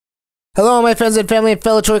Hello, my friends and family and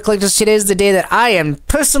fellow toy collectors. Today is the day that I am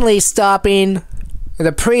personally stopping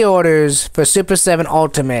the pre-orders for Super 7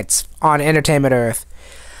 Ultimates on Entertainment Earth.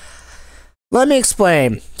 Let me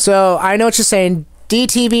explain. So, I know what you're saying.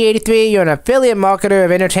 D.T.V 83, you're an affiliate marketer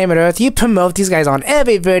of Entertainment Earth. You promote these guys on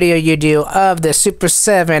every video you do of the Super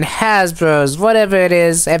 7, Hasbro's, whatever it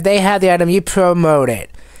is. If they have the item, you promote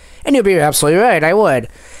it. And you'll be absolutely right, I would.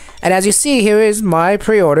 And as you see, here is my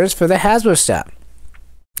pre-orders for the Hasbro stuff.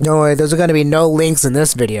 Don't worry, there's going to be no links in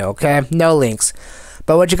this video, okay? No links.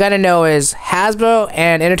 But what you gotta know is Hasbro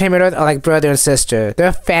and Entertainment Earth are like brother and sister.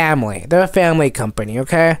 They're family. They're a family company,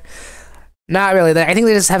 okay? Not really. I think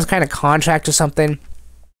they just have some kind of contract or something.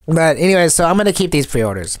 But anyway, so I'm going to keep these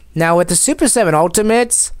pre-orders. Now, with the Super 7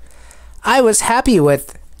 Ultimates, I was happy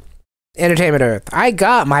with Entertainment Earth. I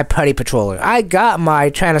got my Putty Patroller. I got my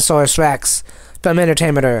Tyrannosaurus Rex from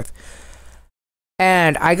Entertainment Earth.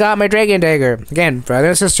 And I got my Dragon Dagger. Again, brother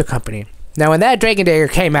and sister company. Now, when that Dragon Dagger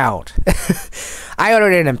came out, I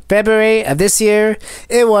ordered it in February of this year.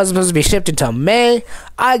 It wasn't supposed to be shipped until May.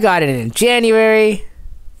 I got it in January.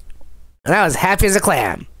 And I was happy as a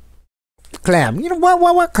clam. Clam. You know,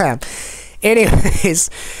 what clam?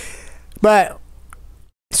 Anyways. But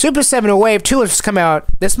Super 7 Wave 2 has come out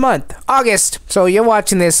this month. August. So you're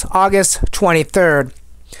watching this August 23rd.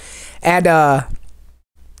 And,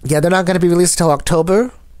 yeah, they're not going to be released until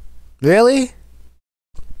October? Really?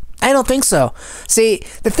 I don't think so. See,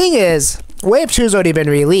 the thing is, Wave 2 has already been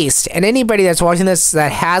released, and anybody that's watching this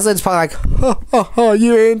that has it is probably like,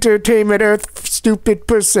 you Entertainment Earth stupid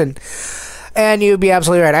person. And you'd be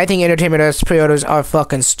absolutely right. I think Entertainment Earth's pre-orders are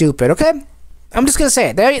fucking stupid, okay? I'm just going to say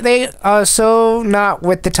it. They are so not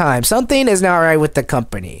with the time. Something is not right with the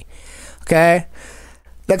company, okay?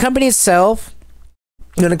 The company itself,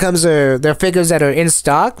 when it comes to their figures that are in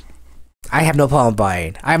stock, I have no problem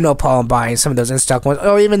buying. I have no problem buying some of those in stock ones,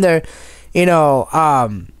 or even their,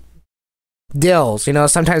 deals. You know,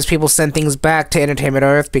 sometimes people send things back to Entertainment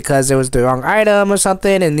Earth because it was the wrong item or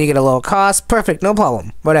something, and you get a low cost. Perfect, no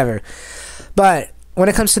problem, whatever. But when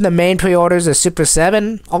it comes to the main pre-orders of Super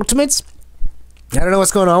 7 Ultimates, I don't know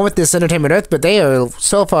what's going on with this Entertainment Earth, but they are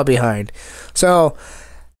so far behind. So,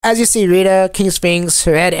 as you see, Rita, King Sphinx,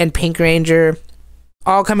 Red, and Pink Ranger,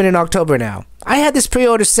 all coming in October now. I had this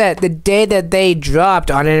pre-order set the day that they dropped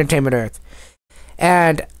on Entertainment Earth.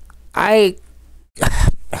 And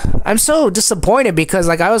I'm so disappointed because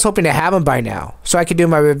like I was hoping to have them by now so I could do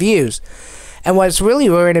my reviews. And what's really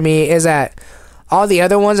worrying me is that all the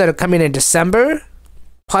other ones that are coming in December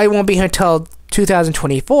probably won't be here until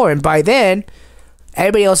 2024. And by then,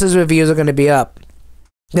 everybody else's reviews are going to be up.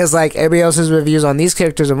 Because, like, everybody else's reviews on these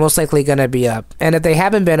characters are most likely going to be up. And if they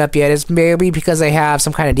haven't been up yet, it's maybe because they have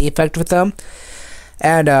some kind of defect with them.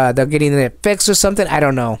 And they're getting it fixed or something. I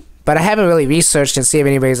don't know. But I haven't really researched and see if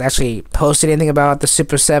anybody's actually posted anything about the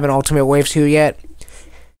Super 7 Ultimate Wave 2 yet.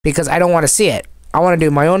 Because I don't want to see it. I want to do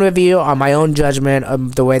my own review on my own judgment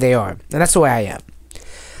of the way they are. And that's the way I am.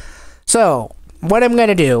 So, what I'm going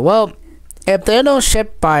to do? Well, if they don't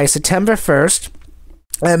ship by September 1st,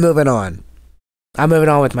 I'm moving on. I'm moving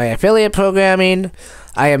on with my affiliate programming.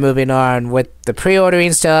 I am moving on with the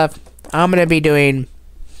pre-ordering stuff. I'm going to be doing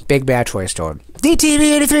Big Bad Toy Store.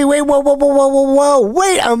 D.T.V 83, wait, whoa,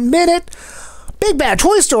 wait a minute. Big Bad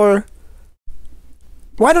Toy Store?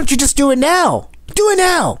 Why don't you just do it now? Do it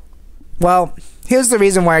now. Well, here's the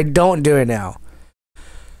reason why I don't do it now.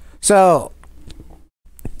 So,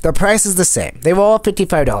 the price is the same. They were all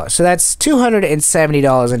 $55. So that's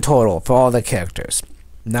 $270 in total for all the characters.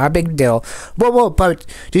 Not a big deal. But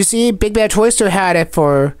do you see Big Bad Toy Store had it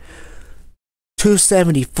for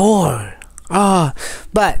 $274?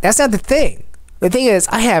 But that's not the thing. The thing is,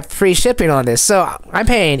 I have free shipping on this, so I'm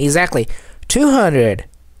paying exactly $275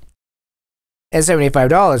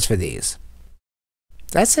 for these.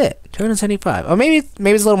 That's it, $275. Or maybe it's a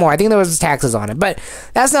little more. I think there was taxes on it, but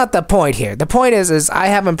that's not the point here. The point is I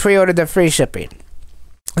haven't pre-ordered the free shipping.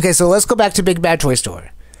 Okay, so let's go back to Big Bad Toy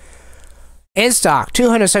Store. In stock,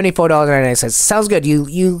 $274.99. Sounds good.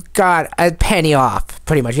 You got a penny off,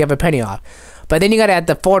 pretty much. You have a penny off. But then you got to add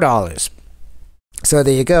the $4. So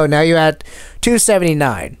there you go. Now you're at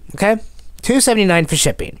 $279. Okay? $279 for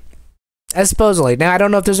shipping. Supposedly. Now, I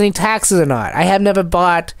don't know if there's any taxes or not. I have never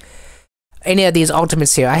bought any of these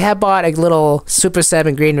Ultimates here. I have bought a little Super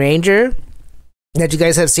 7 Green Ranger that you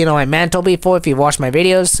guys have seen on my mantle before if you've watched my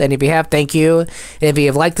videos, and if you have, thank you. And if you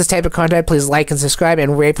have liked this type of content, please like and subscribe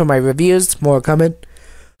and wait for my reviews. More coming.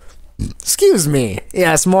 Excuse me.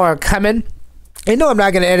 Yes, more coming. And no, I'm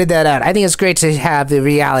not going to edit that out. I think it's great to have the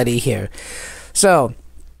reality here. So,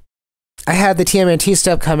 I have the TMNT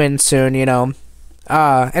stuff coming soon,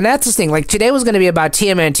 And that's the thing. Like, today was going to be about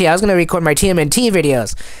TMNT. I was going to record my TMNT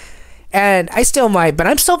videos. And I still might, but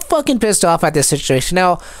I'm so fucking pissed off at this situation.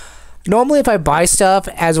 Now, normally if I buy stuff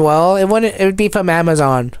as well, it would be from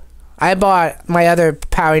Amazon. I bought my other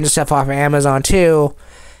Power Ranger stuff off of Amazon too,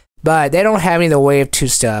 but they don't have any of the Wave 2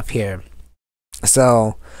 stuff here.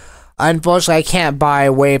 So, unfortunately, I can't buy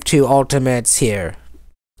Wave 2 Ultimates here.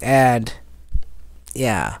 And,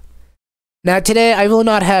 yeah. Now, today, I will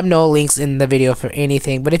not have no links in the video for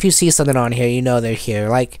anything, but if you see something on here, you know they're here.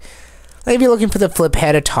 Like if you're looking for the flip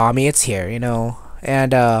head of Tommy, it's here, you know?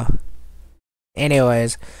 And,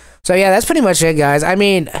 anyways. So, yeah, that's pretty much it, guys. I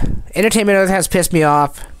mean, Entertainment Earth has pissed me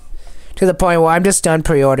off to the point where I'm just done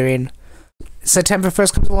pre-ordering. September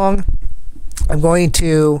 1st comes along, I'm going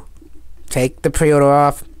to take the pre-order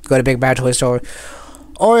off, go to Big Bad Toy Store.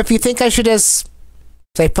 Or if you think I should just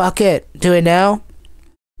say, fuck it, do it now,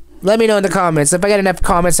 let me know in the comments. If I get enough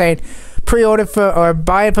comments saying, pre-order for, or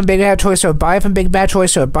buy it from Big Bad Toy Store, buy it from Big Bad Toy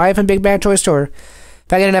Store, buy it from Big Bad Toy Store.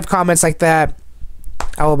 If I get enough comments like that,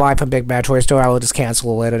 I will buy it from Big Bad Toy Store. I will just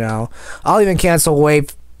cancel it now. I'll even cancel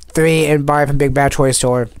Wave 3 and buy it from Big Bad Toy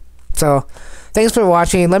Store. So, thanks for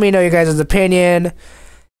watching. Let me know your guys' opinion.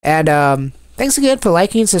 And, thanks again for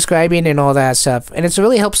liking, subscribing, and all that stuff. And it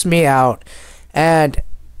really helps me out. And,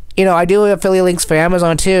 you know, I do affiliate links for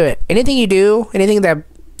Amazon too. Anything you do, anything that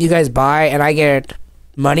you guys buy and I get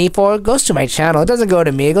money for, it goes to my channel. It doesn't go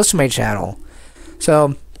to me, it goes to my channel.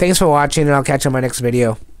 So, thanks for watching, and I'll catch you in my next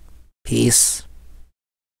video. Peace.